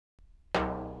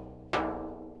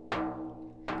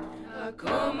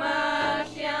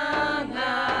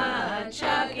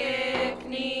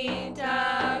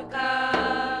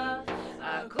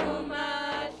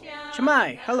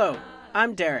Shemai, hello.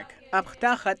 I'm Derek.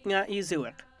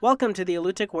 Welcome to the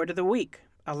Alutiiq Word of the Week,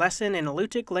 a lesson in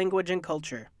Alutiiq language and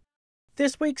culture.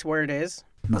 This week's word is,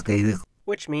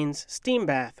 which means steam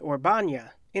bath or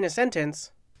banya. In a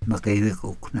sentence,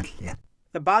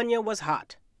 the banya was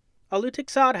hot. Alutiiq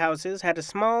sod houses had a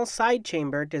small side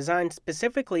chamber designed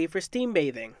specifically for steam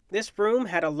bathing. This room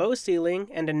had a low ceiling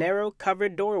and a narrow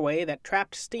covered doorway that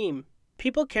trapped steam.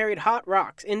 People carried hot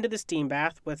rocks into the steam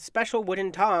bath with special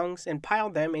wooden tongs and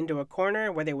piled them into a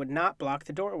corner where they would not block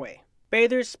the doorway.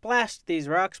 Bathers splashed these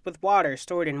rocks with water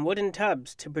stored in wooden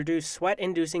tubs to produce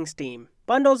sweat-inducing steam.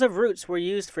 Bundles of roots were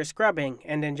used for scrubbing,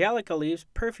 and angelica leaves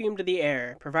perfumed the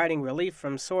air, providing relief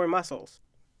from sore muscles.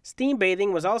 Steam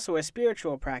bathing was also a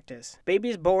spiritual practice.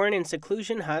 Babies born in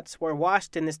seclusion huts were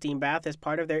washed in the steam bath as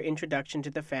part of their introduction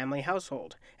to the family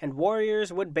household, and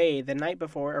warriors would bathe the night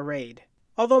before a raid.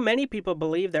 Although many people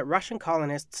believe that Russian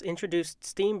colonists introduced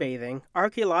steam bathing,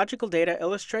 archaeological data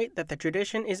illustrate that the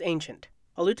tradition is ancient.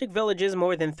 Alutiiq villages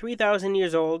more than 3,000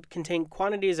 years old contain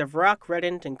quantities of rock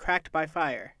reddened and cracked by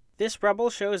fire. This rubble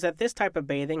shows that this type of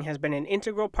bathing has been an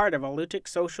integral part of Alutiiq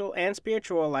social and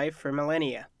spiritual life for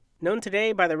millennia. Known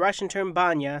today by the Russian term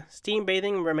banya, steam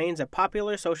bathing remains a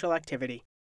popular social activity.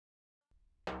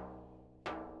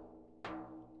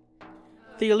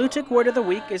 The Alutiiq Word of the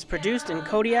Week is produced in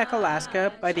Kodiak,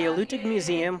 Alaska by the Alutiiq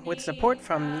Museum with support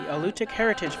from the Alutiiq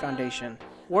Heritage Foundation.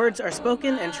 Words are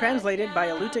spoken and translated by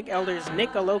Alutiiq elders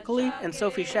Nick Alokli and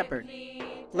Sophie Shepard.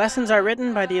 Lessons are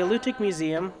written by the Alutiiq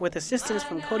Museum with assistance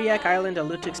from Kodiak Island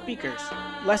Alutiiq speakers.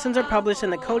 Lessons are published in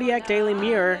the Kodiak Daily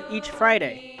Mirror each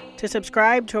Friday. To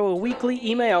subscribe to a weekly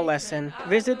email lesson,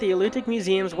 visit the Alutiiq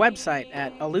Museum's website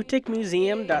at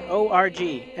alutiiqmuseum.org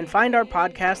and find our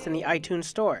podcast in the iTunes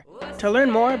Store. To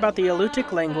learn more about the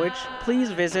Alutiiq language,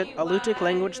 please visit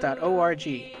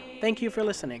alutiiqlanguage.org. Thank you for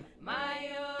listening.